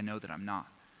work, because I know that I'm not.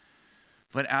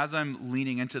 But as I'm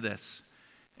leaning into this,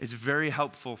 it's very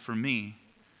helpful for me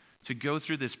to go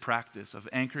through this practice of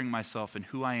anchoring myself in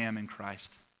who I am in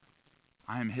Christ.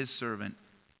 I am his servant.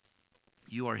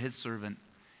 You are his servant.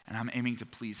 And I'm aiming to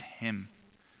please him.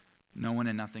 No one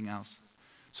and nothing else.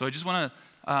 So I just want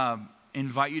to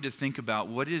invite you to think about,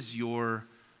 what is your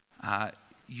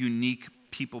unique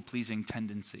people-pleasing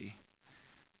tendency?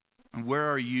 And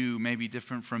where are you, maybe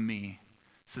different from me,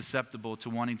 susceptible to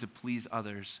wanting to please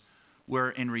others,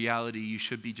 where in reality you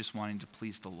should be just wanting to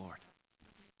please the Lord?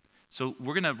 So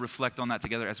we're going to reflect on that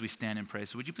together as we stand and pray.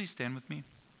 So would you please stand with me?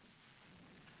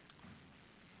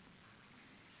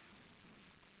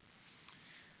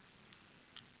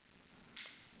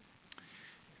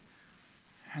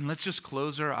 And let's just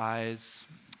close our eyes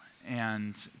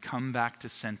and come back to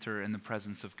center in the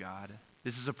presence of God.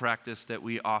 This is a practice that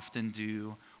we often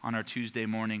do on our Tuesday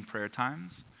morning prayer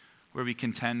times, where we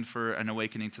contend for an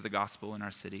awakening to the gospel in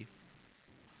our city.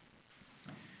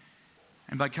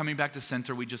 And by coming back to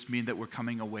center, we just mean that we're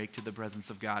coming awake to the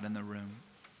presence of God in the room.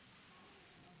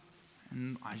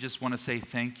 And I just want to say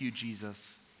thank you,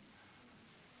 Jesus.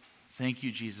 Thank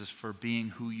you, Jesus, for being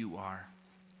who you are.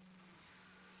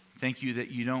 Thank you that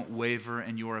you don't waver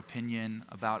in your opinion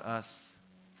about us.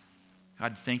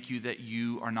 God, thank you that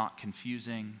you are not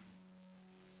confusing.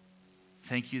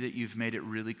 Thank you that you've made it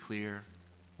really clear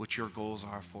what your goals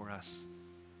are for us.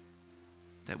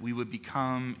 That we would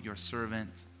become your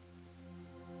servant,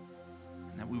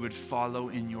 and that we would follow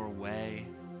in your way,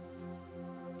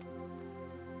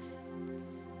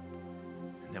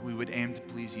 and that we would aim to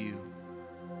please you.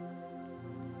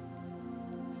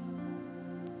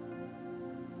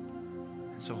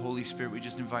 And so, Holy Spirit, we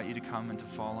just invite you to come and to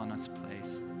fall on us,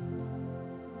 place.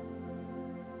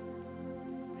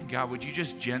 And God, would you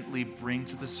just gently bring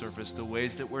to the surface the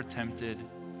ways that we're tempted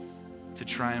to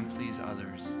try and please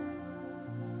others?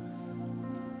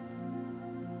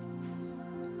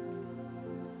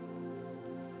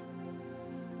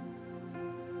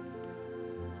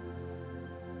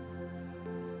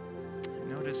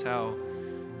 Notice how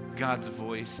God's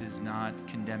voice is not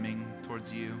condemning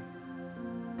towards you.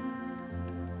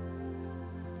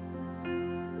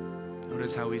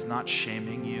 Notice how he's not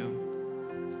shaming you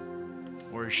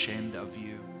or ashamed of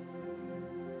you.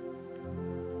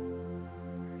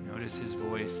 Notice his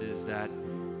voice is that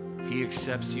he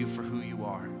accepts you for who you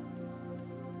are.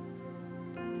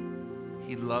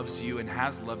 He loves you and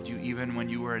has loved you even when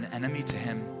you were an enemy to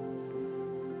him.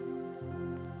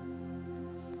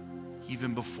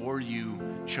 Even before you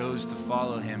chose to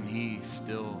follow him, he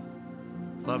still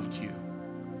loved you.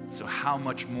 So how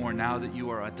much more now that you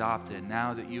are adopted,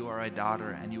 now that you are a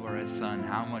daughter and you are a son,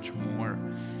 how much more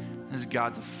does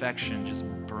God's affection just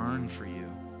burn for you?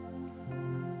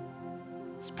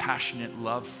 His passionate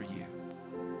love for you.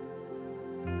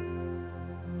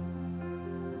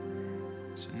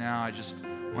 So now I just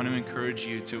want to encourage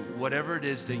you to whatever it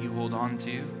is that you hold on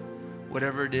to,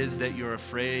 whatever it is that you're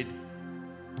afraid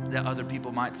that other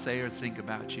people might say or think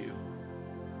about you,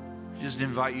 just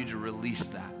invite you to release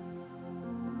that.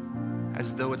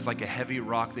 As though it's like a heavy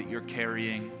rock that you're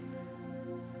carrying,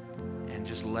 and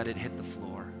just let it hit the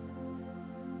floor.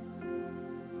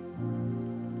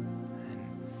 And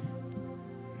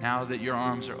now that your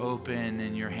arms are open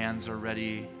and your hands are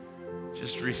ready,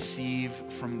 just receive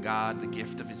from God the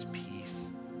gift of his peace.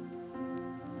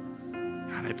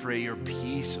 God, I pray your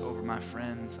peace over my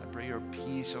friends. I pray your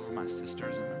peace over my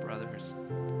sisters and my brothers.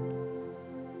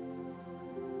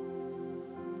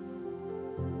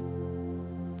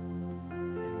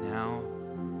 And now,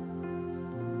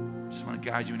 I just want to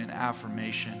guide you in an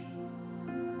affirmation.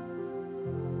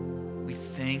 We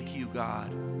thank you,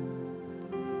 God,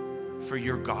 for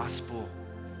your gospel.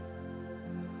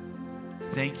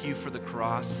 Thank you for the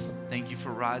cross. Thank you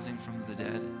for rising from the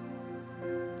dead.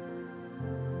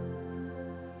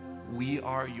 We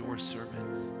are your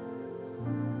servants.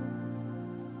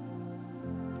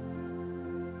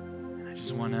 And I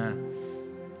just want to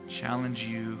challenge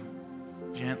you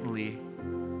gently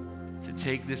to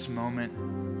take this moment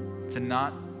to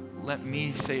not let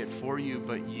me say it for you,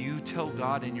 but you tell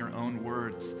God in your own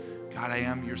words, God, I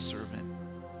am your servant.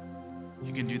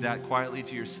 You can do that quietly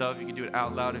to yourself. You can do it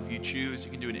out loud if you choose.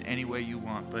 You can do it in any way you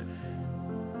want, but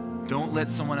don't let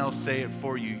someone else say it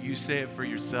for you. You say it for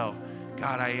yourself.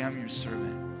 God, I am your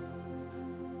servant.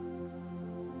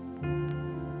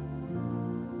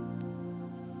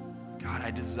 God,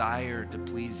 I desire to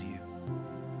please you.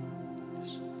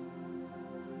 Just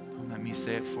don't let me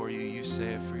say it for you. You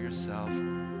say it for yourself.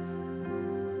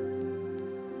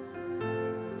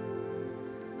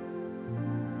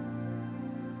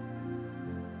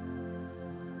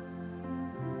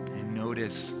 And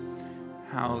notice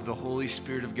how the Holy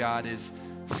Spirit of God is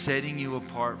setting you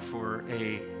apart for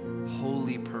a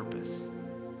holy purpose.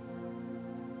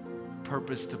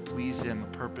 Purpose to please him, a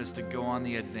purpose to go on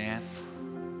the advance,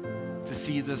 to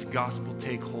see this gospel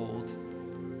take hold.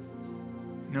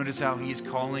 Notice how he's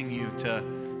calling you to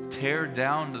tear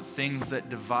down the things that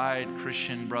divide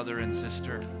Christian brother and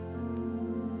sister.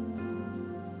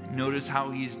 Notice how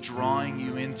he's drawing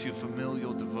you into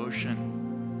familial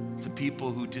devotion to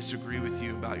people who disagree with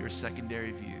you about your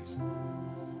secondary views.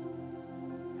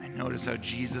 Notice how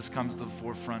Jesus comes to the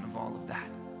forefront of all of that.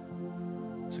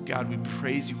 So God, we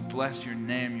praise you, we bless your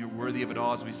name. You're worthy of it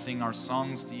all as we sing our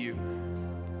songs to you.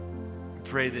 We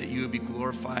pray that you would be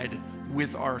glorified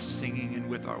with our singing and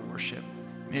with our worship.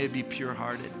 May it be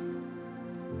pure-hearted.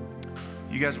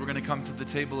 You guys, we're going to come to the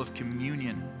table of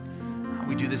communion.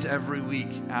 We do this every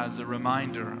week as a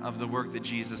reminder of the work that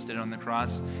Jesus did on the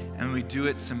cross, and we do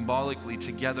it symbolically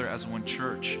together as one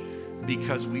church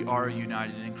because we are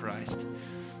united in Christ.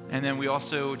 And then we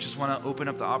also just want to open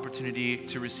up the opportunity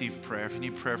to receive prayer. If you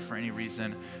need prayer for any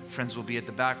reason, friends will be at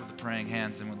the back with the praying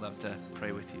hands and would love to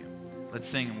pray with you. Let's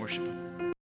sing and worship Him.